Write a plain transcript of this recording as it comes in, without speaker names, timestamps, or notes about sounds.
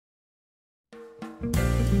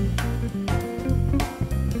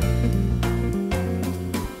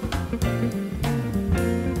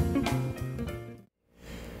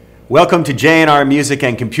Welcome to J&R Music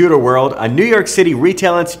and Computer World, a New York City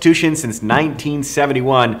retail institution since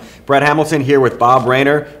 1971. Brett Hamilton here with Bob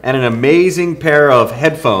Rayner and an amazing pair of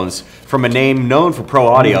headphones from a name known for pro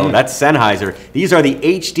audio. That's Sennheiser. These are the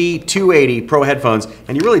HD280 Pro headphones,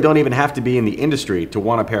 and you really don't even have to be in the industry to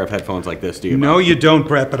want a pair of headphones like this, do you? No, you don't,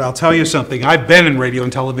 Brett, but I'll tell you something. I've been in radio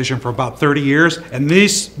and television for about 30 years, and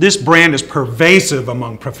this brand is pervasive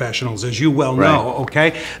among professionals, as you well know,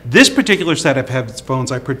 okay? This particular set of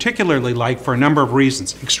headphones I particularly like for a number of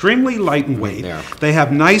reasons. Extremely light and weight. They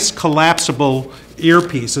have nice collapsible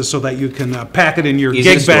earpieces so that you can pack it in your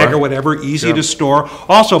gig bag or whatever, easy to store.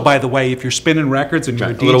 Also, by the way, if you're spinning records and you're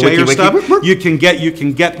a DJ or stuff, you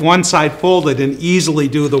can get one side folded and easily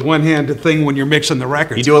do the one-handed thing when you're mixing the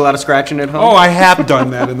records. You do a lot of scratching at home? Oh, I have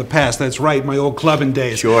done that in the past. That's right, my old clubbing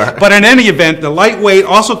days. Sure. But in any event, the lightweight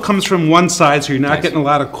also comes from one side, so you're not getting a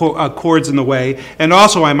lot of cords in the way. And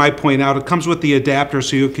also, I might point out, it comes with the adapter,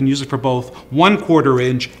 so you can use it for both 1/4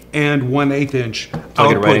 inch and 1/8 inch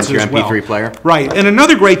Plug it right into your as well. MP3 player? Right. And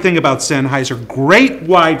another great thing about Sennheiser, great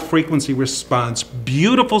wide frequency response,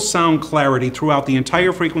 beautiful sound clarity throughout the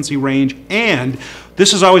entire frequency range, and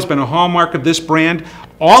this has always been a hallmark of this brand.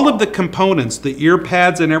 All of the components, the ear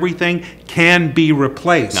pads and everything, can be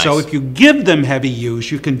replaced. Nice. So if you give them heavy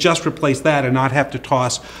use, you can just replace that and not have to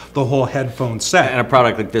toss the whole headphone set. And a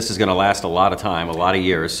product like this is going to last a lot of time, a lot of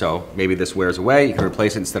years, so maybe this wears away, you can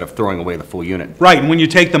replace it instead of throwing away the full unit. Right, and when you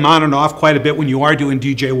take them on and off quite a bit when you are doing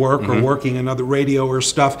DJ work or working in other radio or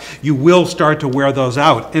stuff, you will start to wear those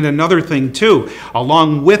out. And another thing too,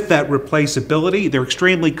 along with that replaceability, they're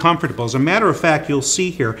extremely comfortable. As a matter of fact, you'll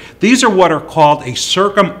see here, these are what are called a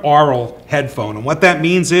circumaural headphone. And what that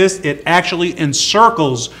means is it actually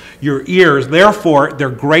encircles your ears. Therefore, they're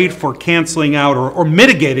great for canceling out or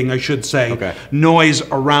mitigating, I should say, noise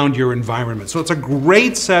around your environment. So it's a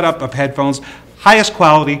great setup of headphones, highest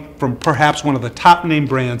quality from perhaps one of the top name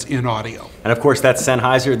brands in audio. And of course, that's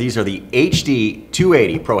Sennheiser. These are the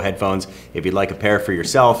HD280 Pro headphones. If you'd like a pair for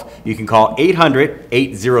yourself, you can call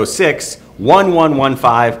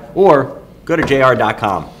 800-806-1115 or go to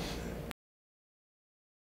jr.com.